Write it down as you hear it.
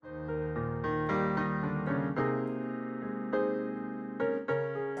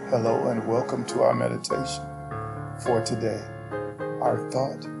Hello and welcome to our meditation for today. Our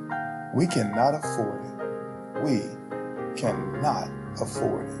thought, we cannot afford it. We cannot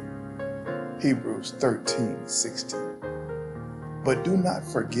afford it. Hebrews 13:16. But do not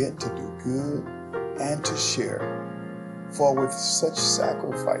forget to do good and to share, for with such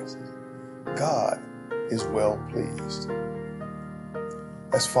sacrifices, God is well pleased.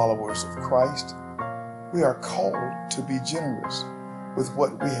 As followers of Christ, we are called to be generous with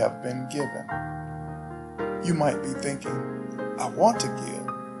what we have been given. You might be thinking, I want to give,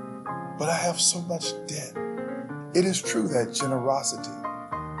 but I have so much debt. It is true that generosity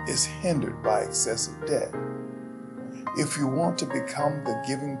is hindered by excessive debt. If you want to become the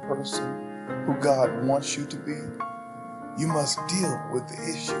giving person who God wants you to be, you must deal with the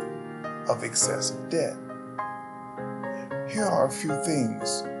issue of excessive debt. Here are a few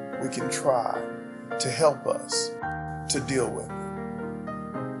things we can try to help us to deal with it.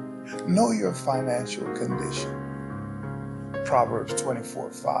 Know your financial condition. Proverbs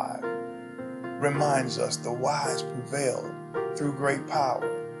 24:5 reminds us the wise prevail through great power,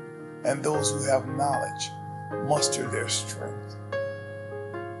 and those who have knowledge muster their strength.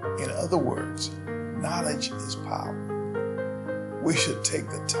 In other words, knowledge is power. We should take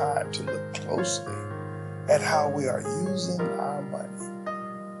the time to look closely at how we are using our money,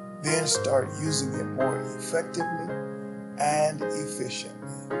 then start using it more effectively and efficiently.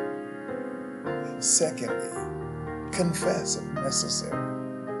 Secondly, confess if necessary.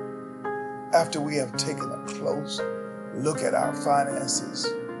 After we have taken a close look at our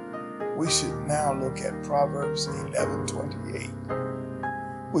finances, we should now look at Proverbs 11:28,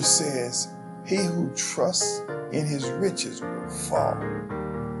 which says, He who trusts in his riches will fall,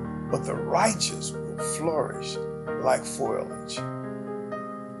 but the righteous will flourish like foliage.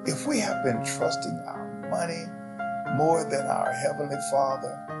 If we have been trusting our money more than our Heavenly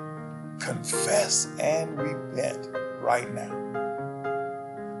Father, confess and repent right now.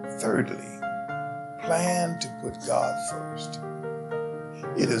 Thirdly, plan to put God first.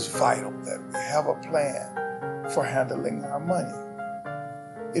 It is vital that we have a plan for handling our money.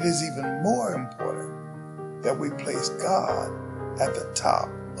 It is even more important that we place God at the top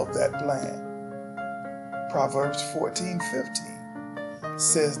of that plan. Proverbs 14:15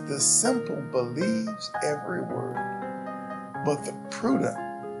 says, The simple believes every word, but the prudent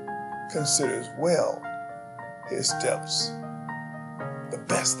considers well his steps. The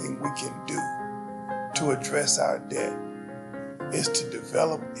best thing we can do to address our debt is to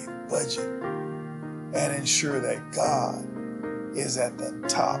develop a budget and ensure that God is at the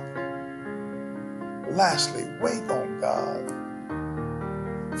top. Lastly, wait on God.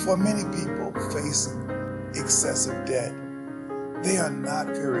 For many people facing excessive debt, they are not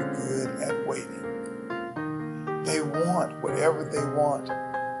very good at waiting. They want whatever they want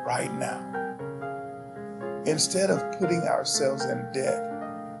right now. Instead of putting ourselves in debt,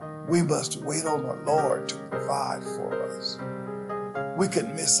 we must wait on the Lord to provide for us. We could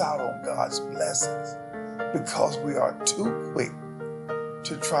miss out on God's blessings because we are too quick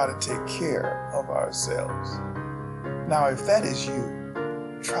to try to take care of ourselves. Now, if that is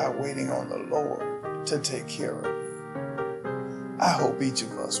you, try waiting on the Lord to take care of you. I hope each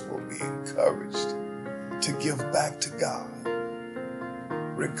of us will be encouraged to give back to God,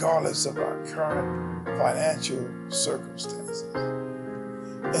 regardless of our current financial circumstances.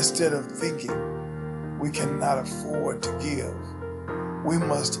 Instead of thinking we cannot afford to give, we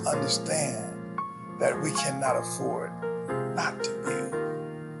must understand that we cannot afford not to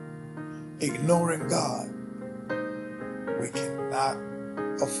give. Ignoring God, we cannot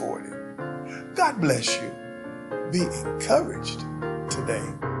afford it. God bless you. Be encouraged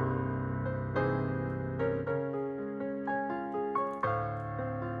today.